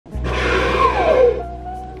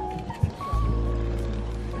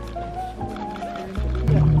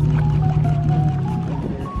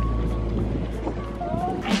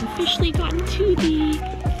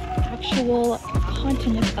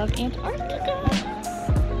of Antarctica.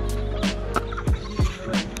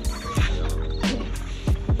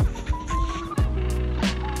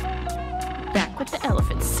 Back with the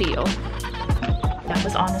elephant seal. That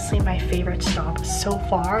was honestly my favorite stop so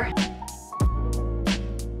far.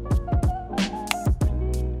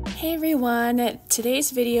 Hey everyone,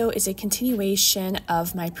 today's video is a continuation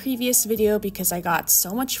of my previous video because I got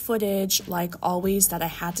so much footage, like always, that I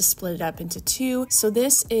had to split it up into two. So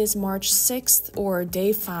this is March 6th or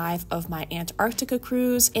day 5 of my Antarctica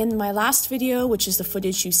cruise. In my last video, which is the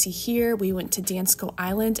footage you see here, we went to Neko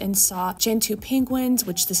Island and saw gentoo penguins,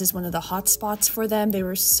 which this is one of the hot spots for them. They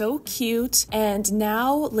were so cute. And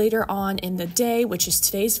now later on in the day, which is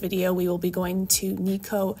today's video, we will be going to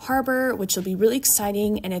Neko Harbor, which will be really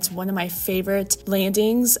exciting, and it's one of my favorite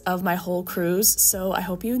landings of my whole cruise, so I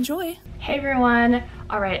hope you enjoy. Hey everyone,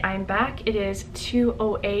 all right, I'm back. It is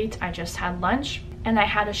 2:08. I just had lunch and I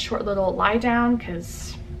had a short little lie down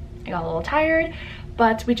because I got a little tired,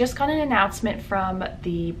 but we just got an announcement from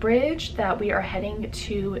the bridge that we are heading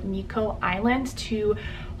to Neko Island to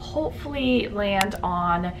hopefully land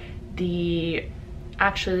on the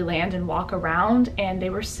actually land and walk around, and they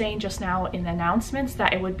were saying just now in the announcements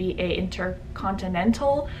that it would be a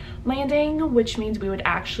intercontinental landing, which means we would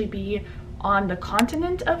actually be on the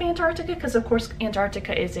continent of Antarctica, because of course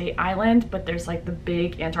Antarctica is a island, but there's like the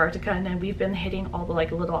big Antarctica, and then we've been hitting all the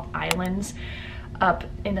like little islands up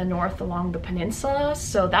in the north along the peninsula.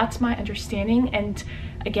 So that's my understanding, and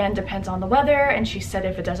again, depends on the weather. And she said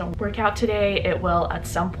if it doesn't work out today, it will at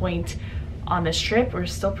some point on this trip. We're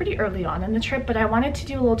still pretty early on in the trip, but I wanted to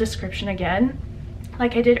do a little description again,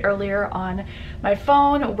 like I did earlier on my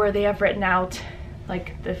phone, where they have written out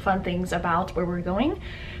like the fun things about where we're going.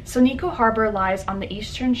 So Neko Harbor lies on the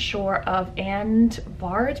eastern shore of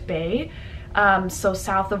Svalbard Bay, so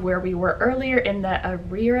south of where we were earlier in the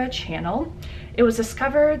Arira Channel. It was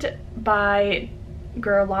discovered by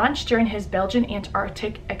Gerlache during his Belgian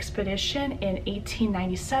Antarctic expedition in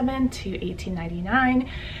 1897 to 1899,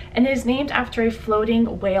 and is named after a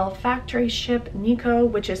floating whale factory ship, Neko,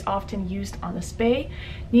 which is often used on this bay.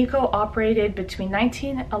 Neko operated between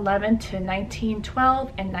 1911 to 1912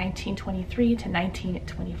 and 1923 to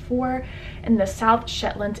 1924 in the South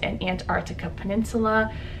Shetland and Antarctica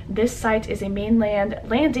Peninsula. This site is a mainland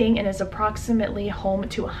landing and is approximately home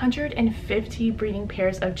to 150 breeding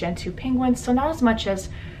pairs of gentoo penguins, so not as much as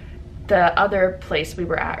the other place we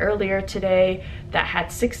were at earlier today that had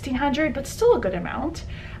 1,600, but still a good amount.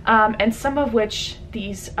 And some of which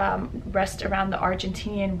these rest around the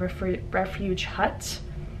Argentinian refuge hut.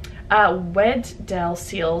 Weddell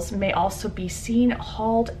seals may also be seen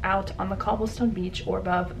hauled out on the cobblestone beach or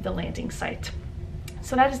above the landing site.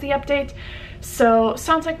 So that is the update. So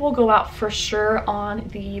sounds like we'll go out for sure on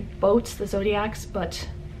the boats, the Zodiacs, but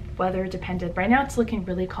weather dependent. Right now it's looking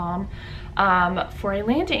really calm for a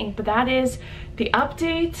landing, but that is the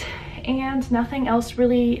update, and nothing else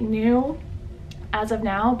really new as of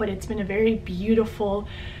now. But it's been a very beautiful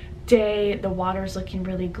day. The water's looking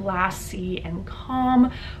really glassy and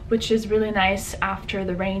calm, which is really nice after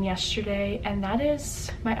the rain yesterday. And that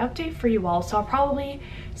is my update for you all. So I'll probably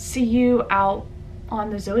see you out on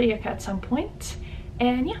the Zodiac at some point.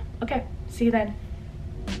 And yeah, okay, see you then.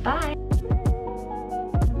 Bye.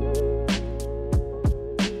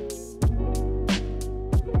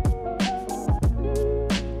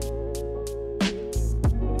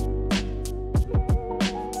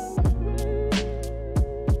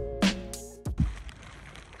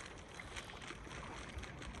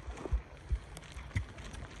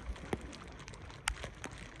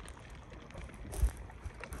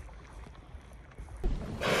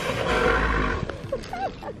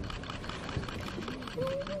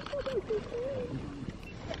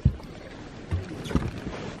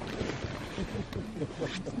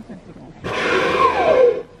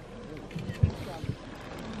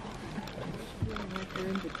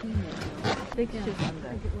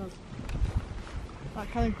 That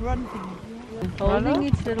kind of grunting. Holding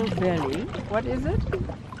its little belly. What is it?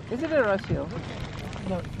 Is it a Rossio?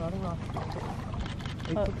 No, it's not a rock.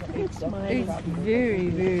 It's very,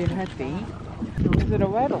 very happy. Is it a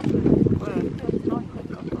waddle?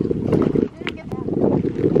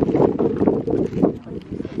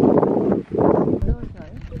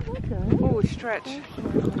 Oh, stretch.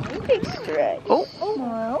 Big stretch. Oh,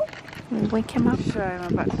 No. Wake him up. shame,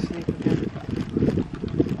 I'm about to sleep again.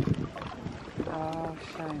 Oh,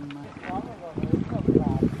 shame, mate.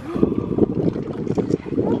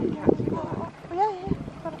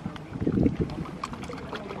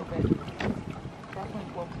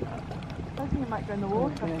 Might go in the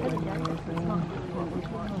water.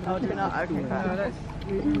 Oh, do not? Okay. No, that's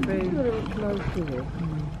very close to it.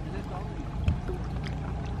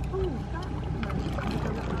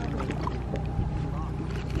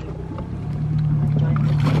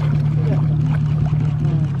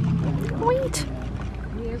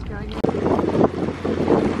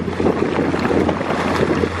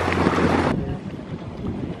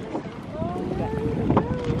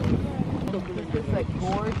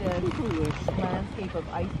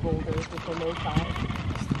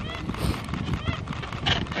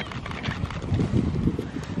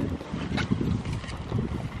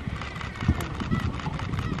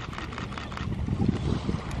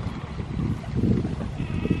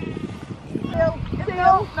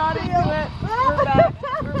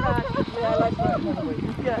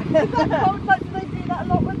 Yeah. Is that cold? Like, do they do that a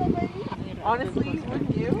lot when they leave? Honestly,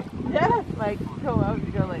 wouldn't you? Yeah. Like, go out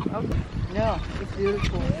and go like, okay. No, it's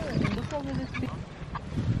beautiful. Look over this beach.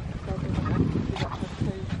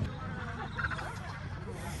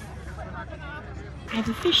 I've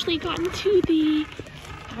officially gotten to the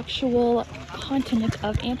actual continent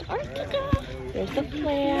of Antarctica. There's the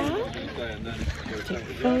flag. Take a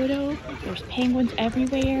photo. There's penguins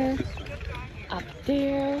everywhere. Up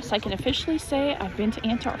there. So I can officially say I've been to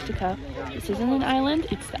Antarctica. This isn't an island,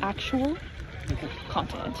 it's the actual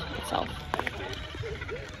continent itself.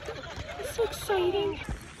 It's so exciting.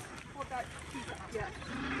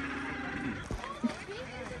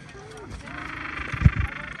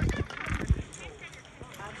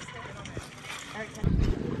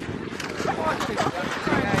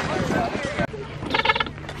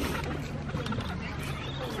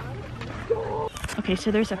 Okay,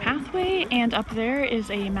 so there's a pathway, and up there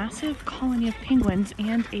is a massive colony of penguins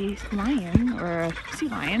and a lion, or a sea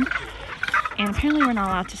lion. And apparently we're not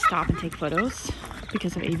allowed to stop and take photos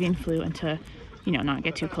because of avian flu, and to, you know, not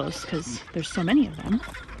get too close because there's so many of them.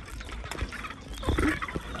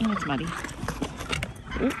 And it's muddy.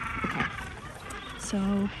 Ooh, okay. So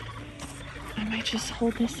I might just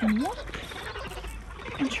hold this and walk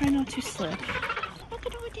and try not to slip. Look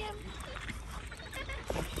at him.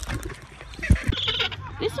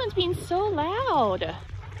 This one's being so loud.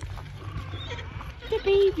 The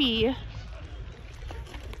baby.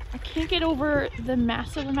 I can't get over the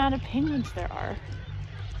massive amount of penguins there are.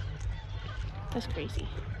 That's crazy.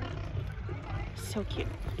 So cute.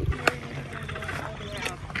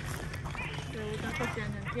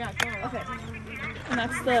 Yeah, go. Okay. And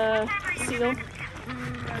that's the seal.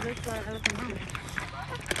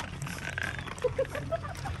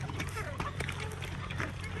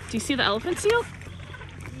 Do you see the elephant seal?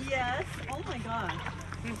 Yes. Oh my god.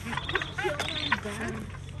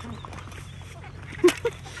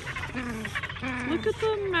 Look at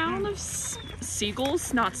the amount of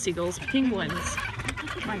seagulls, not seagulls, penguins.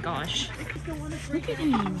 Oh my gosh. Look at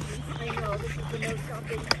him.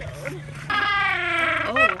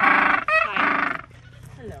 Oh, hi.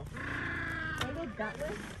 Hello. Are they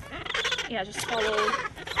gutless? Yeah, just follow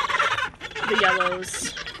the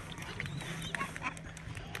yellows.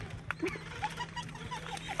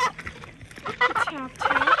 Tap,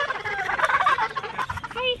 tap.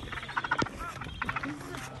 Hi.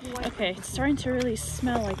 Okay, it's starting to really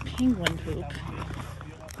smell like penguin poop.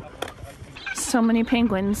 So many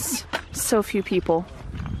penguins, so few people.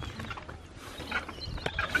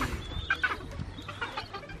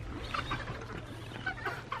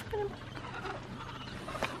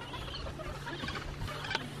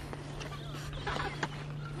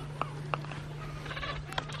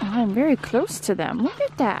 I'm very close to them. Look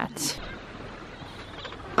at that.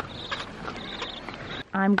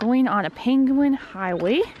 I'm going on a penguin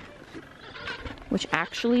highway, which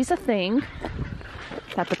actually is a thing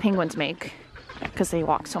that the penguins make because they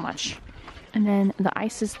walk so much. And then the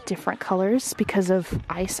ice is different colors because of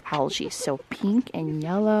ice algae. So pink and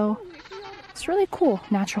yellow. It's really cool.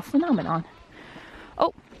 Natural phenomenon.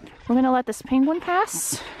 Oh, we're gonna let this penguin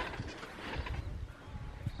pass.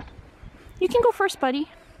 You can go first, buddy.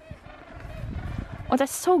 Oh,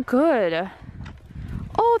 that's so good.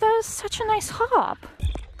 Oh, that was such a nice hop.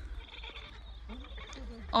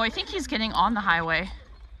 Oh, I think he's getting on the highway.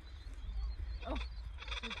 Oh,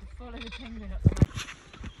 there's a follow the penguin up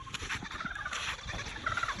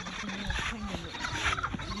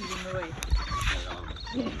the way.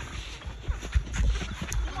 Yes.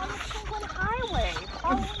 On the penguin highway.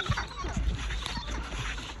 Oh.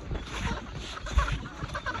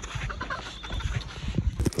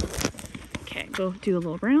 Okay, go do a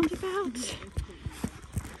little roundabout. So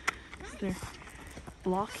they're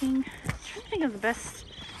blocking. I'm trying to think of the best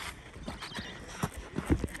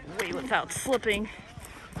way without slipping.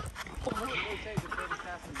 Okay.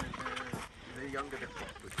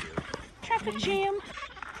 Traffic jam.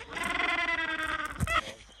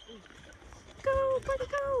 Go, buddy,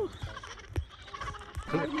 go.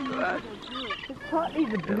 It's partly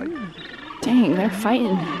the breeze. Dang, they're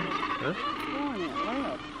fighting. Huh?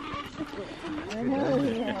 I know,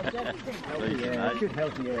 yeah. That should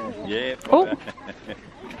help you. Yeah. Oh.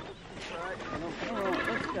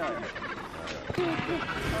 Let's go. I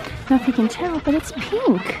don't know if you can tell, but it's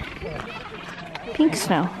pink. Pink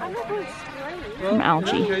snow from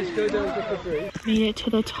algae. Made it to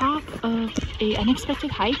the top of an unexpected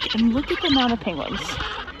hike, and look at the amount of penguins.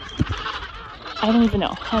 I don't even know,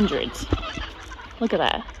 hundreds. Look at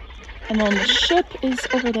that. And then the ship is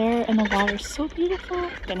over there and the water's so beautiful.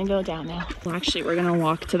 Gonna go down now. Well, actually, we're gonna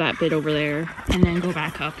walk to that bit over there and then go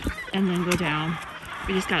back up and then go down.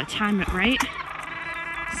 We just gotta time it right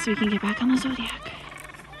so we can get back on the Zodiac.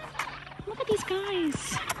 Look at these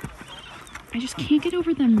guys. I just can't get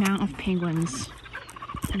over the amount of penguins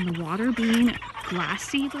and the water being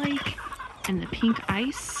glassy like, and the pink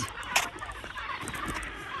ice.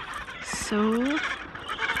 So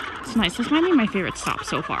it's nice. This might be my favorite stop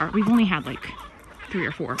so far. We've only had like 3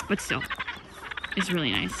 or 4, but still, it's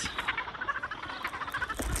really nice.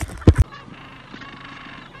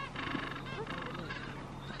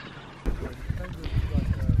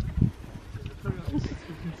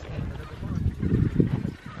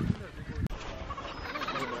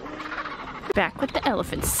 Back with the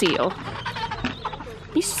elephant seal.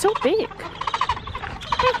 He's so big.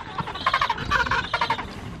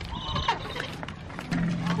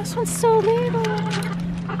 This one's so little.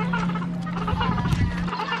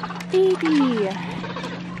 Baby.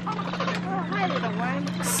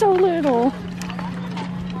 So little.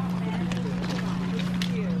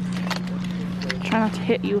 Try not to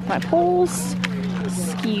hit you with my poles.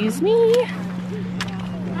 Excuse me.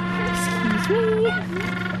 Excuse me.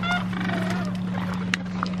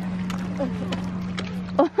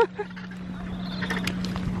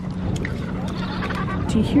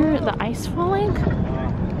 Do you hear the ice falling?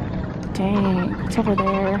 Dang, it's over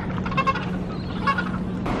there.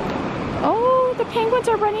 Oh, the penguins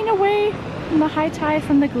are running away from the high tide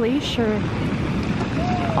from the glacier.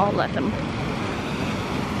 I'll let them.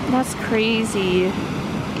 That's crazy.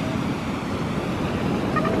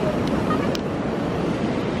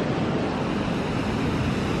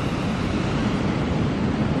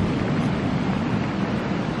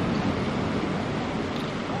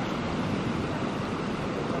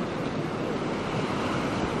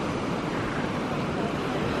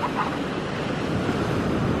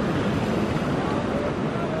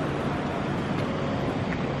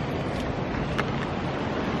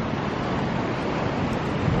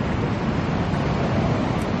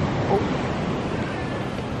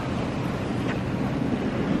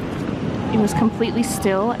 It was completely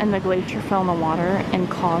still and the glacier fell in the water and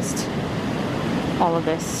caused all of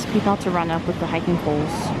this. People had to run up with the hiking poles.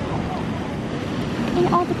 And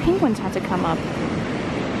all the penguins had to come up.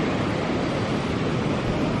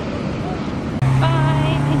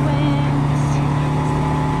 Bye, penguins!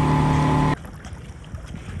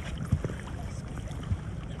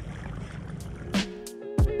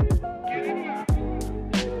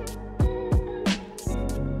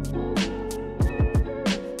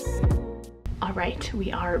 Alright,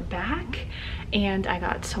 we are back and I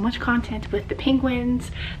got so much content with the penguins.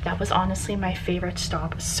 That was honestly my favorite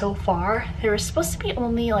stop so far. There was supposed to be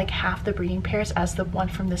only like half the breeding pairs as the one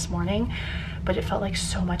from this morning, but it felt like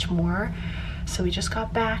so much more. So we just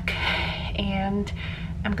got back and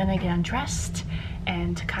I'm gonna get undressed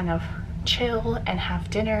and kind of chill and have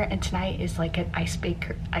dinner, and tonight is like an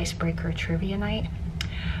icebreaker trivia night.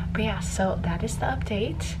 But yeah, so that is the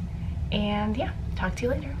update, and yeah, talk to you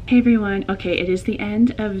later. Hey everyone, okay, it is the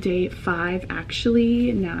end of day 5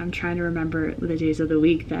 actually. Now I'm trying to remember the days of the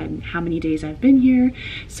week then how many days I've been here.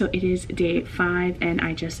 So it is day 5 and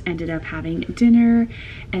I just ended up having dinner,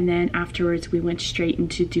 and then afterwards we went straight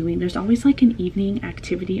into doing, there's always like an evening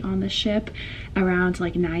activity on the ship around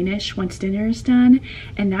like 9ish once dinner is done,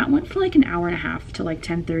 and that went for like an hour and a half to like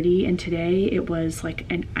 10:30, and today it was like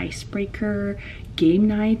an icebreaker game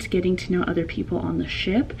night, getting to know other people on the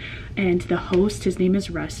ship. And the host, his name is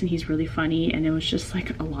Russ, and he's really funny, and it was just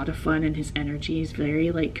like a lot of fun, and his energy is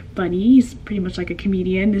very like funny. He's pretty much like a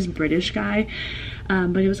comedian, this British guy,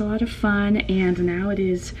 but it was a lot of fun. And now it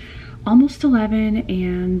is almost 11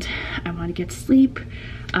 and I want to get sleep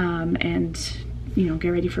and you know, get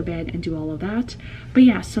ready for bed and do all of that. But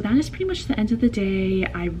yeah, so that is pretty much the end of the day.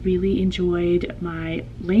 I really enjoyed my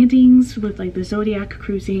landings with like the Zodiac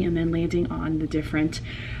cruising and then landing on the different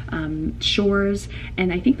shores.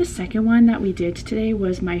 And I think the second one that we did today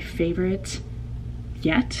was my favorite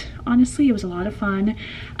yet. Honestly, it was a lot of fun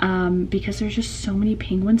because there's just so many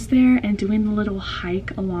penguins there, and doing the little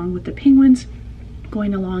hike along with the penguins,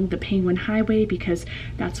 going along the penguin highway, because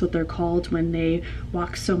that's what they're called when they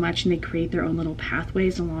walk so much and they create their own little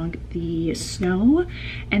pathways along the snow.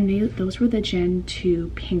 And those were the Gen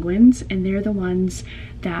 2 penguins, and they're the ones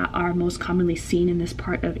that are most commonly seen in this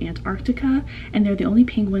part of Antarctica, and they're the only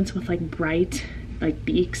penguins with like bright like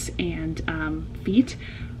beaks and feet,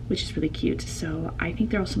 which is really cute. So I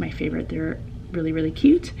think they're also my favorite. They're really, really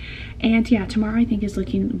cute. And yeah, tomorrow I think is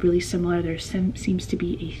looking really similar. There seems to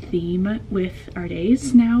be a theme with our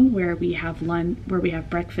days now, where we have lunch, where we have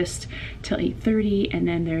breakfast till 8:30, and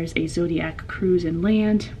then there's a Zodiac cruise and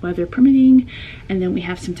land, weather permitting, and then we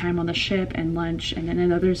have some time on the ship and lunch, and then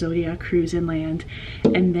another Zodiac cruise and land,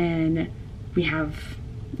 and then we have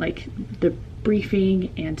like the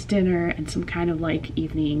briefing and dinner and some kind of like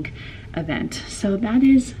evening event. So that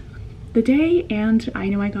is the day, and I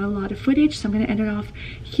know I got a lot of footage, so I'm going to end it off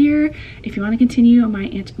here. If you want to continue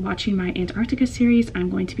watching my Antarctica series, I'm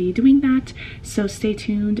going to be doing that, so stay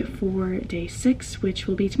tuned for day 6, which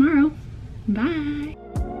will be tomorrow. Bye!